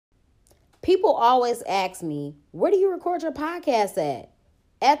People always ask me, where do you record your podcast at?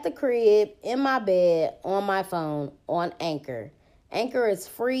 At the crib, in my bed, on my phone, on Anchor. Anchor is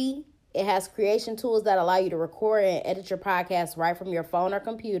free. It has creation tools that allow you to record and edit your podcast right from your phone or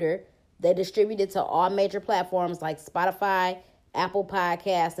computer. They distribute it to all major platforms like Spotify, Apple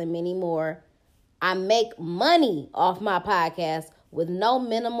Podcasts, and many more. I make money off my podcast with no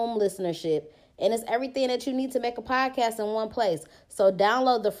minimum listenership. And it's everything that you need to make a podcast in one place. So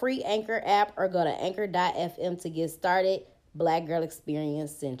download the free Anchor app or go to anchor.fm to get started. Black Girl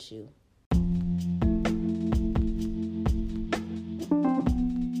Experience sent you.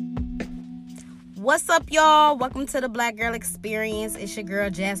 What's up, y'all? Welcome to the Black Girl Experience. It's your girl,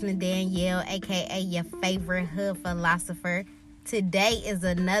 Jasmine Danielle, a.k.a. your favorite hood philosopher. Today is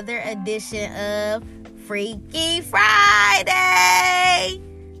another edition of Freaky Friday.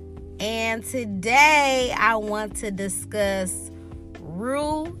 And today I want to discuss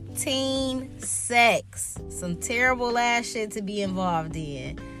routine sex. Some terrible ass shit to be involved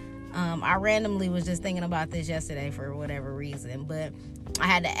in. I randomly was just thinking about this yesterday for whatever reason, but I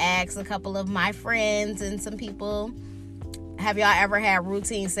had to ask a couple of my friends and some people, have y'all ever had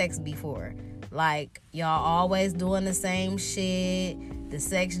routine sex before? Like, y'all always doing the same shit. The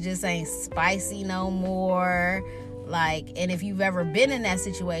sex just ain't spicy no more. Like, and if you've ever been in that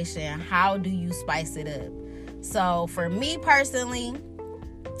situation, how do you spice it up? So for me personally,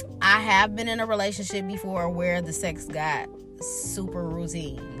 I have been in a relationship before where the sex got super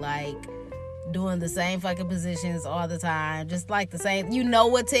routine. Like, doing the same fucking positions all the time. Just like the same, you know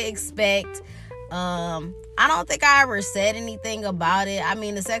what to expect. I don't think I ever said anything about it. I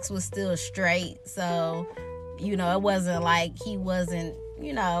mean, the sex was still straight. So, you know, it wasn't like he wasn't,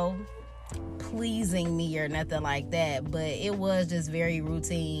 you know, pleasing me or nothing like that, but it was just very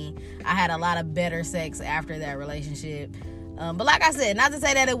routine. I had a lot of better sex after that relationship, but like I said, not to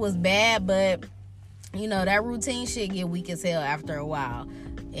say that it was bad, but you know, that routine shit get weak as hell after a while,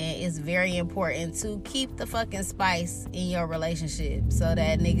 and it's very important to keep the fucking spice in your relationship so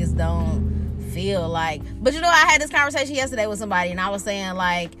that niggas don't feel like, but you know, I had this conversation yesterday with somebody and I was saying,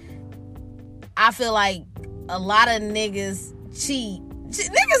 like, I feel like a lot of niggas cheat.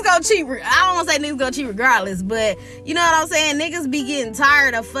 Niggas go cheat. I don't want to say niggas go cheat regardless, but you know what I'm saying? Niggas be getting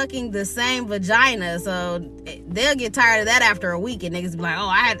tired of fucking the same vagina, so they'll get tired of that after a week, and niggas be like, oh,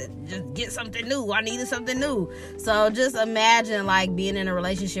 I had to just get something new. I needed something new. So just imagine, like, being in a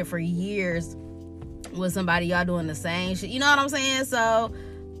relationship for years with somebody, y'all doing the same shit. You know what I'm saying? So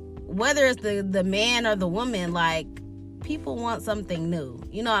whether it's the man or the woman, like, people want something new.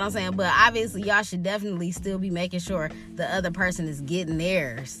 You know what I'm saying? But obviously, y'all should definitely still be making sure the other person is getting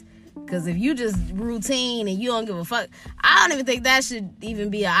theirs. Because if you just routine and you don't give a fuck, I don't even think that should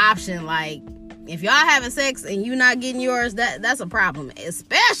even be an option. Like, if y'all having sex and you not getting yours, that's a problem.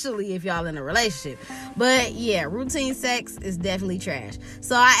 Especially if y'all in a relationship. But yeah, routine sex is definitely trash.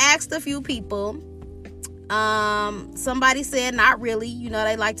 So I asked a few people. Somebody said not really. You know,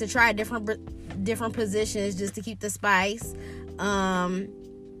 they like to try different positions just to keep the spice.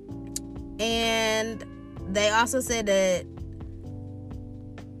 And they also said that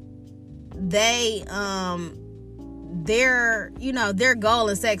they their goal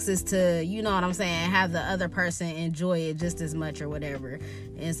in sex is to, you know what I'm saying, have the other person enjoy it just as much or whatever,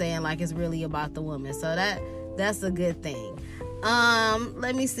 and saying like it's really about the woman. So that's a good thing.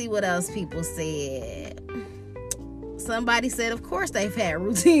 Let me see what else people said. Somebody said, of course they've had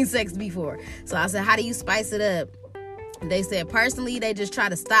routine sex before. So I said, how do you spice it up? They said, personally, they just try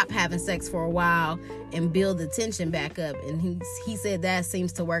to stop having sex for a while and build the tension back up. And he said that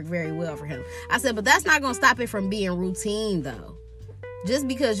seems to work very well for him. I said, but that's not going to stop it from being routine, though. Just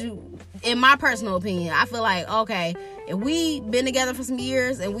because in my personal opinion, I feel like, okay, if we been together for some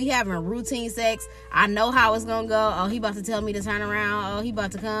years and we having routine sex, I know how it's going to go. Oh, he about to tell me to turn around. Oh, he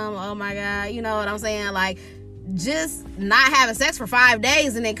about to come. Oh, my God. You know what I'm saying? Like, just not having sex for 5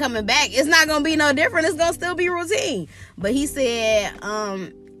 days and then coming back, it's not gonna be no different. It's gonna still be routine. But he said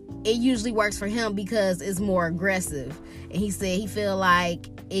it usually works for him because it's more aggressive. And he said he feel like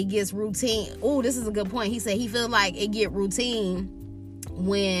it gets routine. Oh, this is a good point. He said he feel like it get routine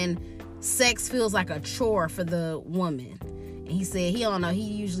when sex feels like a chore for the woman. And he said he don't know, he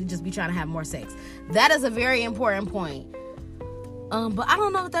usually just be trying to have more sex. That is a very important point. But I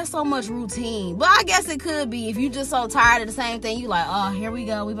don't know if that's so much routine. But I guess it could be if you just so tired of the same thing. You like, oh, here we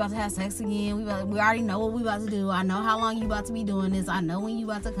go. We about to have sex again. We already know what we about to do. I know how long you about to be doing this. I know when you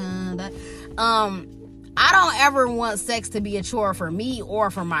about to come. I don't ever want sex to be a chore for me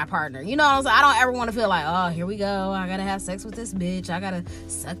or for my partner. You know what I'm saying? I don't ever want to feel like, oh, here we go. I gotta have sex with this bitch. I gotta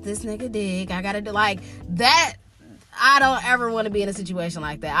suck this nigga dick. I gotta do like that. I don't ever want to be in a situation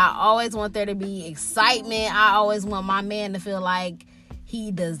like that. I always want there to be excitement. I always want my man to feel like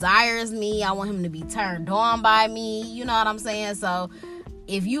he desires me. I want him to be turned on by me. You know what I'm saying? So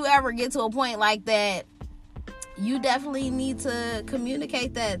if you ever get to a point like that, you definitely need to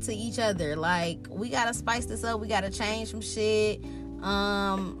communicate that to each other. Like, we gotta spice this up. We gotta change some shit.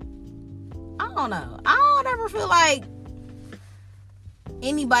 I don't know. I don't ever feel like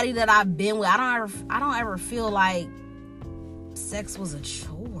anybody that I've been with, I don't ever feel like sex was a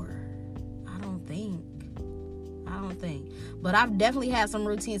chore. I don't think. But I've definitely had some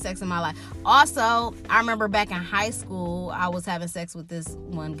routine sex in my life. Also, I remember back in high school, I was having sex with this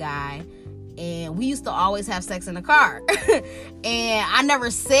one guy, and we used to always have sex in the car. And I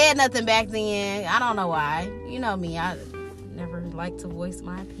never said nothing back then. I don't know why. You know me, I never like to voice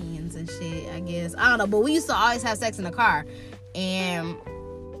my opinions and shit, I guess. I don't know, but we used to always have sex in the car. And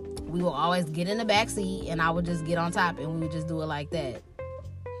we will always get in the back seat, and I would just get on top, and we would just do it like that.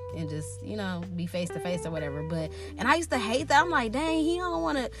 And just, you know, be face to face or whatever. And I used to hate that. I'm like, dang, he don't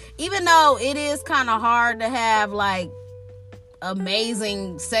want to, even though it is kind of hard to have like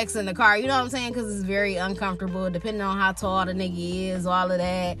amazing sex in the car, you know what I'm saying? Because it's very uncomfortable, depending on how tall the nigga is, all of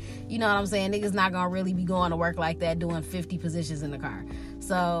that. You know what I'm saying? Niggas not gonna really be going to work like that, doing 50 positions in the car.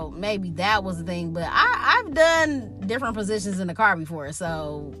 So maybe that was the thing. But I've done different positions in the car before.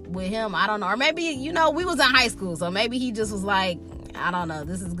 So with him, I don't know. Or maybe, you know, we was in high school, so maybe he just was like, I don't know,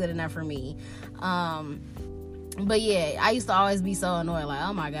 this is good enough for me. But yeah, I used to always be so annoyed, like,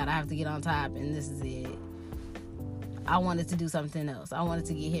 oh my God, I have to get on top, and this is it. I wanted to do something else. I wanted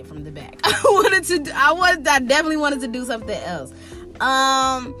to get hit from the back. I definitely wanted to do something else.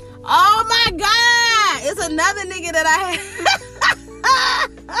 Oh my God, it's another nigga that I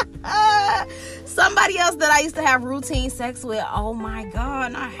had. Somebody else that I used to have routine sex with. Oh my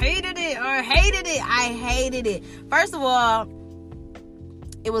God, I hated it. First of all,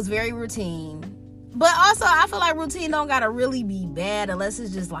 it was very routine. But also, I feel like routine don't gotta really be bad unless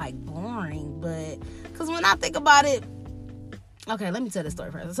it's just like boring. But, because when I think about it, okay, let me tell this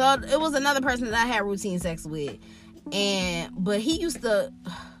story first. So, it was another person that I had routine sex with. But he used to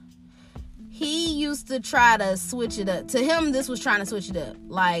try to switch it up. To him, this was trying to switch it up.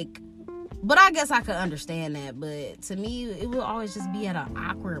 Like, but I guess I could understand that. But to me, it would always just be at an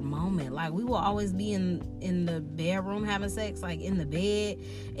awkward moment. Like, we will always be in the bedroom having sex, like in the bed.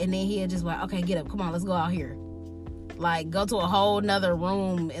 And then he'll just be like, okay, get up. Come on, let's go out here. Like, go to a whole nother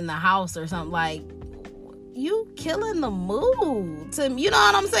room in the house or something. Like, you killing the mood. You know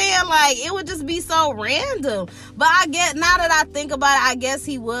what I'm saying? Like, it would just be so random. But I get, now that I think about it, I guess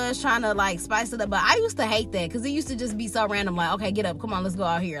he was trying to, like, spice it up. But I used to hate that because it used to just be so random. Like, okay, get up. Come on, let's go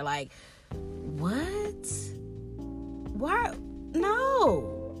out here. Like, what? Why?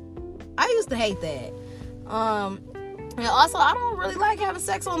 No. I used to hate that. And also, I don't really like having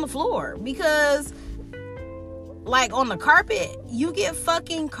sex on the floor because, like, on the carpet, you get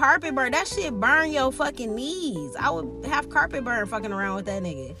fucking carpet burn. That shit burn your fucking knees. I would have carpet burn fucking around with that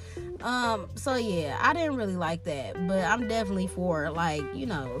nigga. So yeah, I didn't really like that, but I'm definitely for, like, you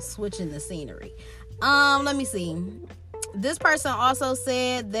know, switching the scenery. Let me see. This person also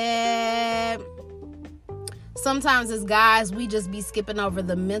said that sometimes as guys, we just be skipping over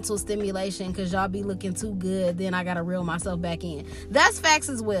the mental stimulation because y'all be looking too good. Then I gotta reel myself back in. That's facts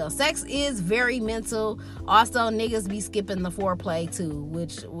as well. Sex is very mental. Also, niggas be skipping the foreplay too,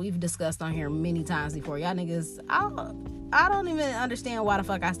 which we've discussed on here many times before. Y'all niggas, I don't even understand why the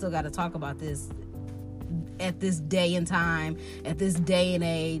fuck I still gotta talk about this at this day and time, at this day and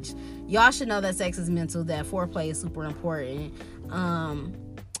age. Y'all should know that sex is mental, that foreplay is super important.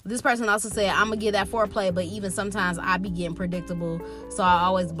 This person also said, I'm gonna get that foreplay, but even sometimes I be getting predictable, so I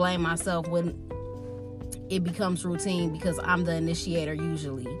always blame myself when it becomes routine because I'm the initiator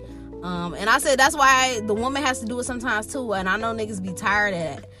usually. And I said that's why the woman has to do it sometimes too, and I know niggas be tired of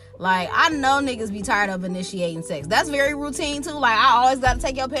that. Like, I know niggas be tired of initiating sex. That's very routine too. Like, I always gotta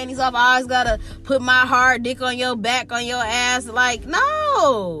take your panties off. I always gotta put my hard dick on your back, on your ass. Like,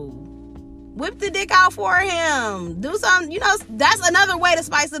 no. Whip the dick out for him. Do something, you know, that's another way to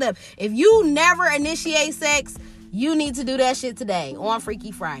spice it up. If you never initiate sex, you need to do that shit today on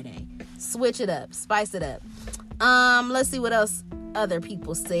Freaky Friday. Switch it up. Spice it up. Let's see what else other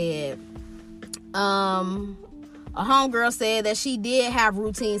people said. A homegirl said that she did have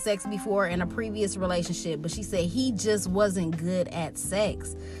routine sex before in a previous relationship, but she said he just wasn't good at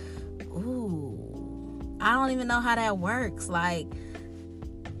sex. Ooh. I don't even know how that works. Like,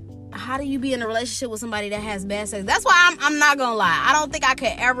 how do you be in a relationship with somebody that has bad sex? That's why I'm not gonna lie. I don't think I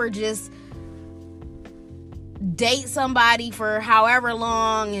could ever just date somebody for however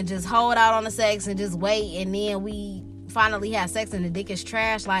long and just hold out on the sex and just wait, and then we finally have sex and the dick is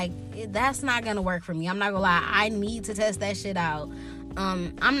trash, like, that's not gonna work for me. I'm not gonna lie. I need to test that shit out.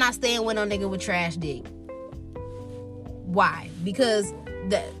 I'm not staying with no nigga with trash dick. Why? Because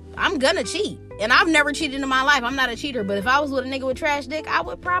I'm gonna cheat. And I've never cheated in my life. I'm not a cheater. But if I was with a nigga with trash dick, I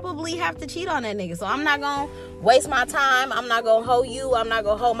would probably have to cheat on that nigga. So I'm not gonna waste my time. I'm not gonna hold you. I'm not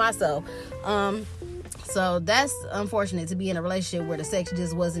gonna hold myself. So that's unfortunate, to be in a relationship where the sex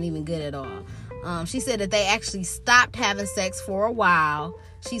just wasn't even good at all. She said that they actually stopped having sex for a while.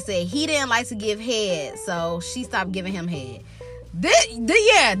 She said he didn't like to give head, so she stopped giving him head. This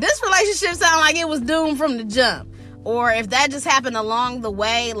relationship sounded like it was doomed from the jump. Or if that just happened along the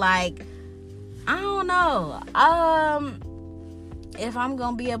way, like, I don't know. If I'm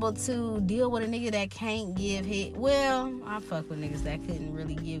gonna be able to deal with a nigga that can't give head, well, I fuck with niggas that couldn't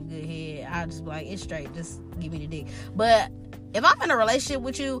really give good head. I'll just be like, it's straight, just give me the dick. But if I'm in a relationship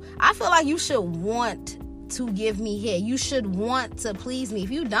with you, I feel like you should want to give me head. You should want to please me.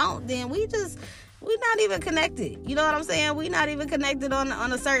 If you don't, then we're not even connected. You know what I'm saying? We're not even connected on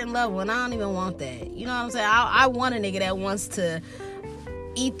a certain level, and I don't even want that. You know what I'm saying? I want a nigga that wants to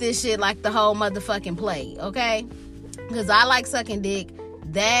eat this shit like the whole motherfucking plate, okay? Because I like sucking dick.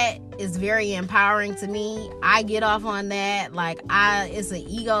 That is very empowering to me. I get off on that. Like, it's an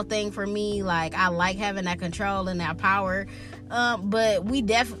ego thing for me. Like, I like having that control and that power. But we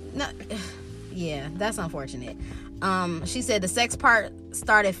definitely... Yeah, that's unfortunate. She said the sex part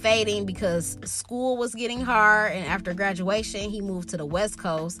started fading because school was getting hard, and after graduation, he moved to the West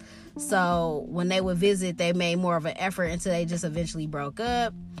Coast. So when they would visit, they made more of an effort until they just eventually broke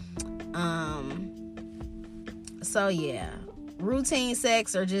up. So yeah, routine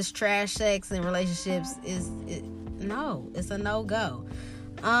sex or just trash sex in relationships it's a no-go.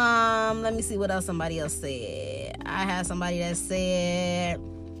 Let me see what else somebody else said. I had somebody that said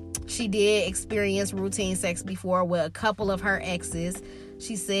she did experience routine sex before with a couple of her exes.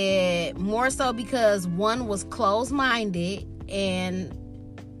 She said more so because one was closed-minded, and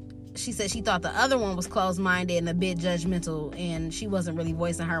she said she thought the other one was closed-minded and a bit judgmental, and she wasn't really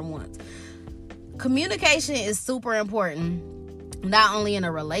voicing her wants. Communication is super important, not only in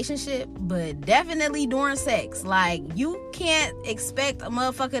a relationship, but definitely during sex. Like, you can't expect a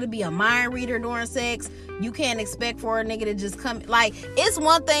motherfucker to be a mind reader during sex. You can't expect for a nigga to just come. Like, it's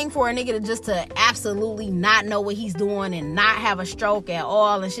one thing for a nigga to absolutely not know what he's doing and not have a stroke at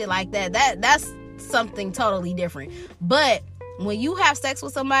all and shit like that. That's something totally different. But when you have sex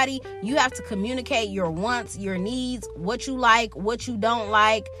with somebody, you have to communicate your wants, your needs, what you like, what you don't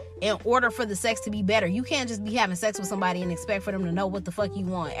like, in order for the sex to be better. You can't just be having sex with somebody and expect for them to know what the fuck you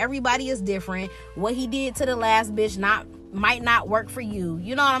want. Everybody is different. What he did to the last bitch might not work for you.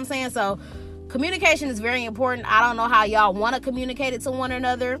 You know what I'm saying? So communication is very important. I don't know how y'all want to communicate it to one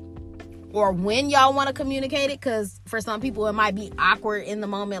another, or when y'all want to communicate it, because for some people it might be awkward in the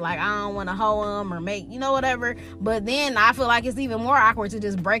moment, like, I don't want to hoe them or make, whatever. But then I feel like it's even more awkward to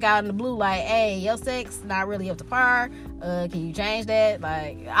just break out in the blue, like, hey, your sex not really up to par, can you change that?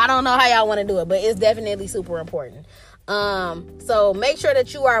 Like, I don't know how y'all want to do it, but it's definitely super important. So make sure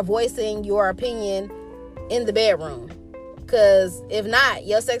that you are voicing your opinion in the bedroom, because if not,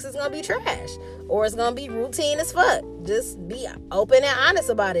 your sex is gonna be trash, or it's gonna be routine as fuck. Just be open and honest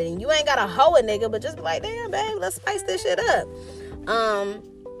about it. And you ain't gotta hoe a nigga, but just be like, damn, babe, let's spice this shit up.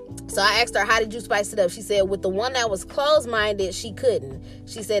 So I asked her, how did you spice it up? She said with the one that was closed-minded, she couldn't.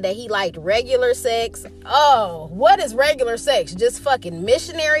 She said that he liked regular sex. Oh, what is regular sex? Just fucking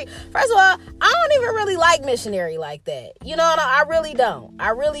missionary? First of all, I don't even really like missionary like that. You know what? I really don't.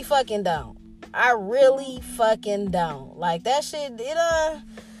 I really fucking don't. Like, that shit,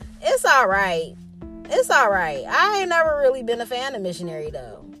 it's alright. It's alright. I ain't never really been a fan of missionary,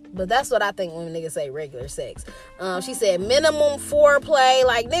 though. But that's what I think when niggas say regular sex. She said minimum foreplay.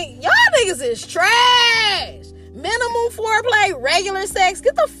 Like, y'all niggas is trash. Minimum foreplay, regular sex.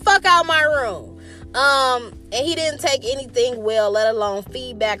 Get the fuck out of my room. And he didn't take anything well, let alone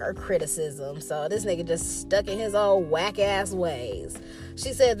feedback or criticism. So this nigga just stuck in his old whack ass ways.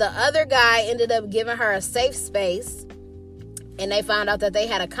 She said the other guy ended up giving her a safe space, and they found out that they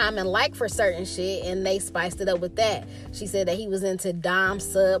had a common like for certain shit, and they spiced it up with that. She said that he was into dom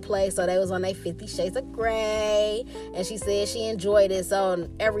sub play, so they was on their 50 Shades of Grey, and she said she enjoyed it, so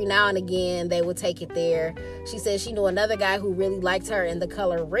every now and again they would take it there. She said she knew another guy who really liked her in the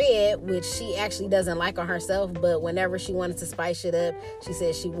color red, which she actually doesn't like on herself, but whenever she wanted to spice shit up, she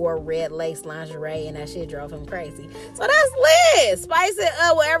said she wore red lace lingerie, and that shit drove him crazy. So that's lit. Spice it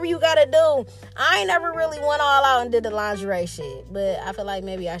up, whatever you gotta do. I ain't never really went all out and did the lingerie shit, but I feel like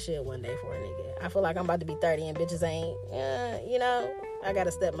maybe I should one day for a nigga. I feel like I'm about to be 30 and bitches ain't, I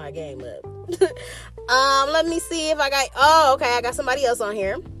gotta step my game up. Let me see if I got somebody else on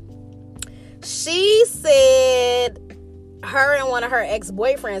here. She said her and one of her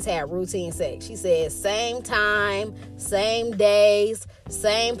ex-boyfriends had routine sex. She said same time, same days,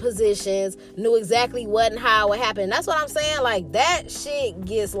 same positions, knew exactly what and how it happened. That's what I'm saying. Like, that shit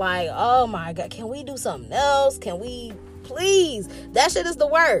gets like, oh my God, can we do something else? Can we please? That shit is the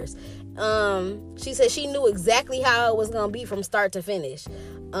worst. She said she knew exactly how it was gonna be from start to finish.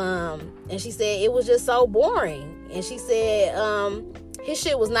 And she said it was just so boring. And she said his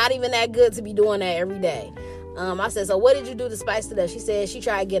shit was not even that good to be doing that every day. I said, so what did you do to spice it up? She said she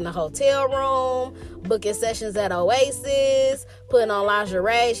tried getting a hotel room, booking sessions at Oasis, putting on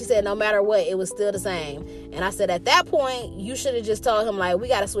lingerie. She said no matter what, it was still the same. And I said, at that point, you should have just told him, like, we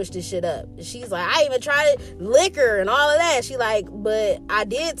got to switch this shit up. She's like, I even tried it, liquor and all of that. She like, but I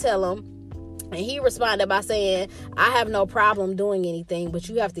did tell him. And he responded by saying, I have no problem doing anything, but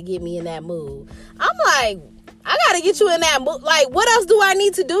you have to get me in that mood. I'm like, I gotta get you in that mood. Like, what else do I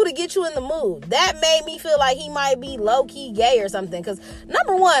need to do to get you in the mood? That made me feel like he might be low-key gay or something. Because,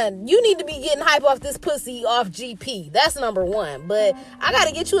 number one, you need to be getting hype off this pussy off GP. That's number one. But I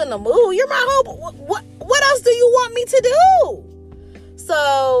gotta get you in the mood. You're my hope. What else do you want me to do?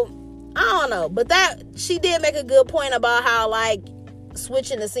 So, I don't know. But she did make a good point about how, like,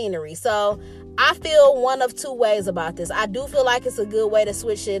 switching the scenery. So, I feel one of two ways about this. I do feel like it's a good way to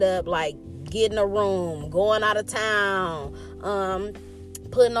switch it up, like getting a room, going out of town,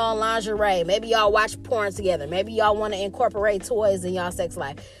 putting on lingerie. Maybe y'all watch porn together. Maybe y'all want to incorporate toys in y'all sex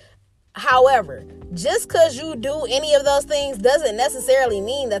life. However, just because you do any of those things doesn't necessarily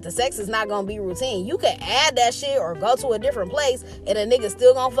mean that the sex is not going to be routine. You can add that shit or go to a different place and a nigga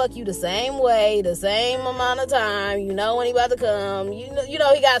still going to fuck you the same way, the same amount of time. You know when he about to come. You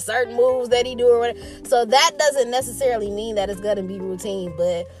know he got certain moves that he do or whatever. So that doesn't necessarily mean that it's going to be routine.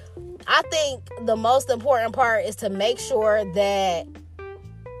 But I think the most important part is to make sure that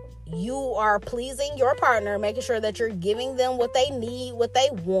you are pleasing your partner, making sure that you're giving them what they need, what they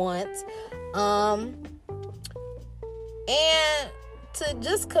want, and to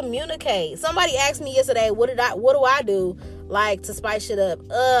just communicate. Somebody asked me yesterday, what do I do, like, to spice shit up?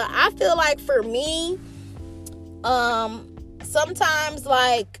 I feel like for me, sometimes,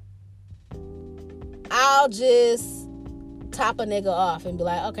 like, I'll just top a nigga off and be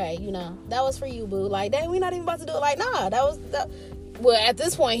like, okay, that was for you, boo. Like, dang, we not even about to do it. Like, nah, well, at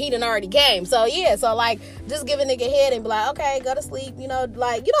this point, he done already came. So, yeah. So, like, just give a nigga head and be like, okay, go to sleep. Like, you know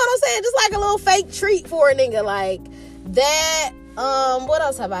what I'm saying? Just like a little fake treat for a nigga. Like, that. What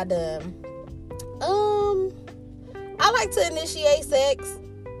else have I done? I like to initiate sex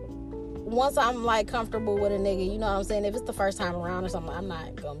once I'm, like, comfortable with a nigga. You know what I'm saying? If it's the first time around or something, I'm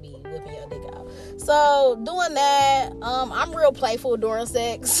not going to be whipping your dick out. So, doing that, I'm real playful during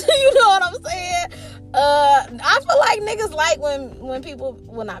sex. You know what I'm saying? I feel like niggas like when people,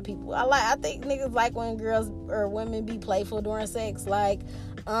 well, not people, I think niggas like when girls or women be playful during sex. Like,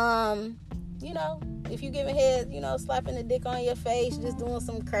 if you giving head, slapping the dick on your face, just doing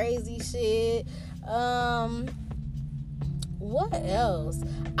some crazy shit. What else?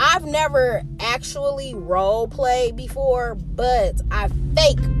 I've never actually role played before, but I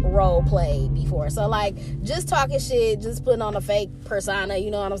fake role played before. So, like, just talking shit, just putting on a fake persona,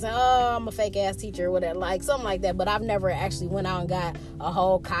 you know what I'm saying? Oh, I'm a fake ass teacher or whatever, like something like that. But I've never actually went out and got a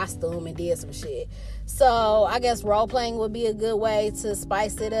whole costume and did some shit. So I guess role playing would be a good way to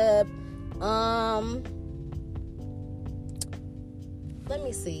spice it up. Let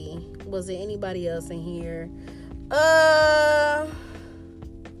me see. Was there anybody else in here?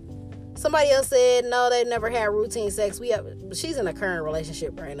 Somebody else said no, they never had routine sex. She's in a current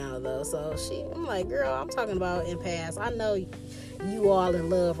relationship right now though, so I'm like, girl, I'm talking about in past. I know you all in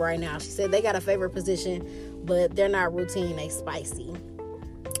love right now. She said they got a favorite position, but they're not routine, they spicy.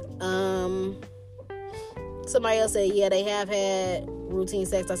 Somebody else said, yeah, they have had routine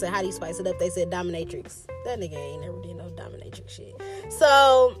sex. I said, how do you spice it up? They said dominatrix. That nigga ain't never did no dominatrix shit.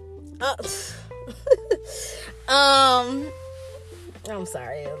 So, I'm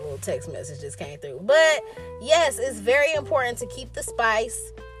sorry, a little text message just came through. But yes, it's very important to keep the spice.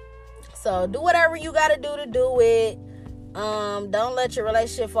 So do whatever you gotta do to do it. Don't let your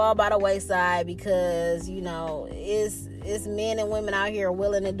relationship fall by the wayside, because it's men and women out here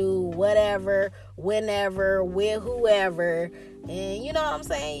willing to do whatever, whenever, with whoever. And you know what I'm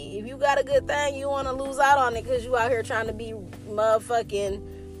saying? If you got a good thing, you want to lose out on it because you out here trying to be motherfucking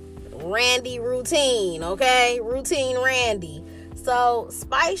Randy routine, okay? Routine Randy. So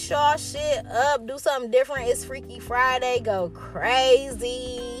spice y'all shit up. Do something different. It's Freaky Friday. Go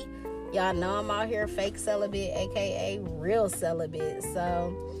crazy. Y'all know I'm out here fake celibate, aka real celibate.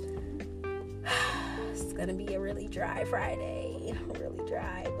 So gonna be a really dry Friday. Really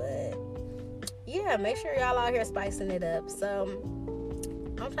dry, but yeah, make sure y'all out here spicing it up. So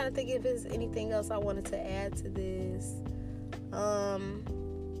I'm trying to think if there's anything else I wanted to add to this.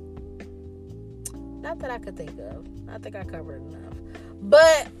 Not that I could think of. I think I covered enough.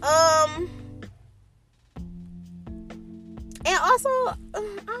 But and also, I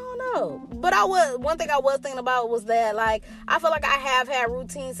don't know. But one thing I was thinking about was that, like, I feel like I have had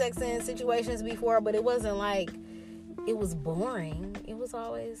routine sex in situations before, but it wasn't like it was boring. It was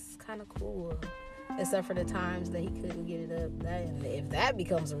always kind of cool, except for the times that he couldn't get it up. If that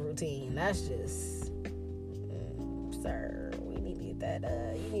becomes a routine, that's just, sir, we need to get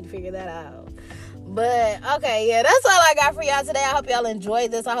that. You need to figure that out. But okay, yeah, that's all I got for y'all today. I hope y'all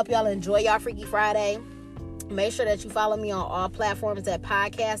enjoyed this. I hope y'all enjoy y'all Freaky Friday. Make sure that you follow me on all platforms at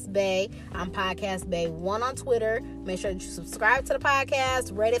Podcast Bay. I'm Podcast Bay 1 on Twitter. Make sure that you subscribe to the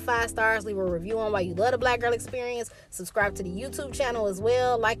podcast, rate it 5 stars, leave a review on why you love the Black Girl Experience. Subscribe to the YouTube channel as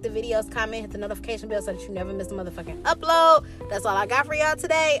well. Like the videos, comment, hit the notification bell so that you never miss a motherfucking upload. That's all I got for y'all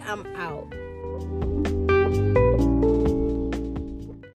today. I'm out.